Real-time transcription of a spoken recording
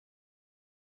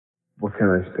What can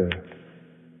I say?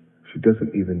 She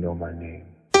doesn't even know my name.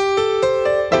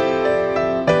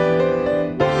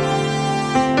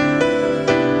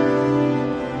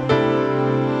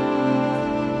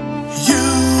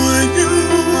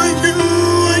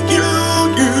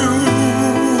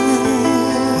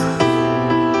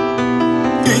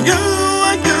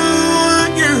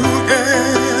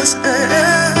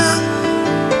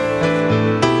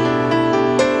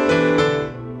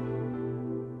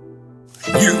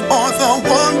 You are the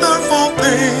wonderful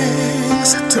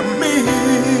things to me.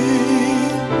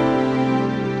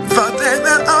 The day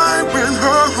that I win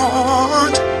her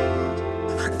heart,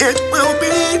 it will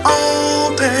be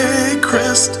all day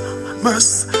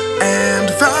Christmas and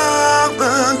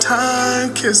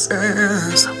Valentine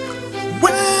kisses.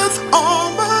 With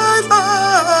all my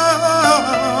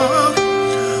love,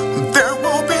 there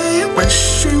will be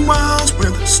wishing wells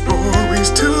with stories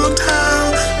to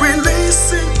tell,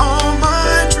 releasing all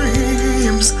my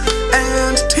dreams,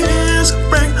 and tears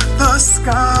break the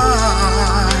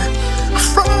sky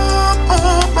from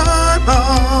all my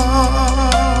love.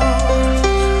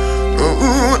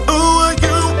 Ooh, ooh,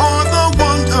 you are the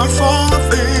wonderful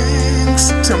things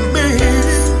to me.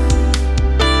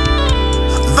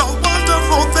 The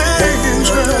wonderful things,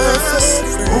 yes,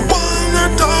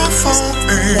 wonderful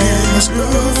things. The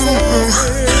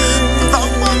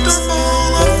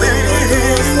wonderful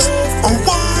things,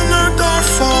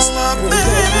 wonderful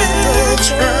things,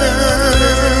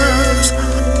 yes.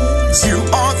 You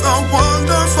are the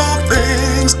wonderful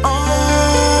things, oh,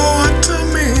 to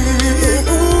me.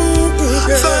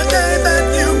 The day that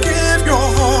you give your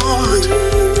heart,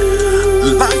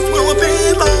 life will be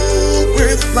long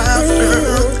with laughter,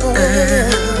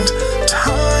 and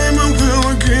time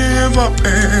will give up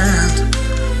and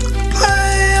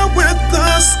play with the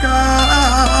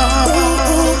sky.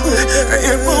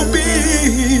 It will be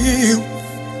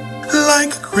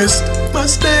like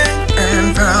Christmas Day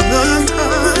and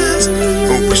Valentine's.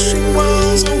 Wishing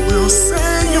wells will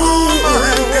say you're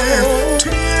mine, and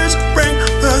tears break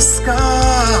the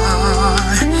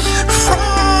sky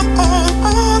from all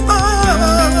our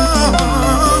love.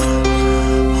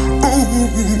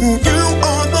 Ooh, you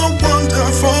are the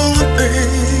wonderful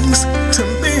things to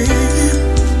me.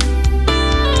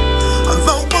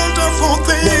 The wonderful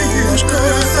things,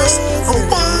 yes,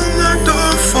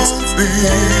 wonderful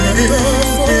things.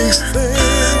 The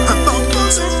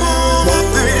wonderful things,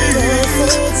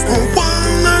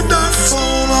 wonderful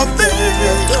things.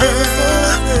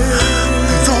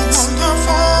 The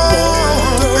wonderful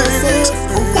things,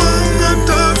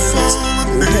 wonderful things.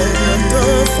 The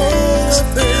wonderful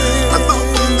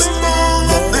things,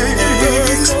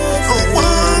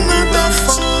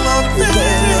 wonderful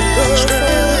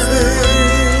things.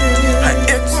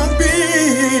 It will be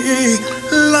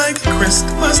like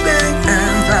Christmas Day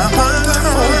and Valentine's.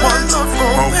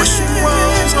 Wonderful wishing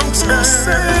wells will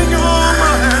say you're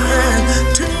mine,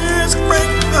 and tears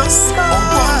break the sky.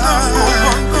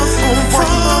 Wonderful,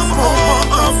 wonderful,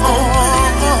 wonderful,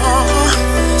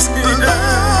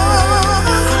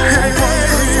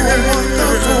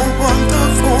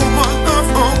 wonderful,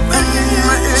 wonderful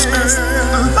things.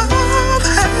 Love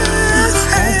has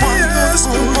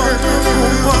wonderful,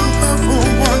 wonderful,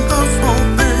 wonderful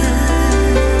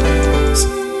things.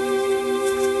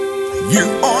 You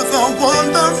are the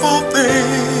wonderful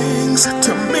things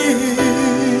to me.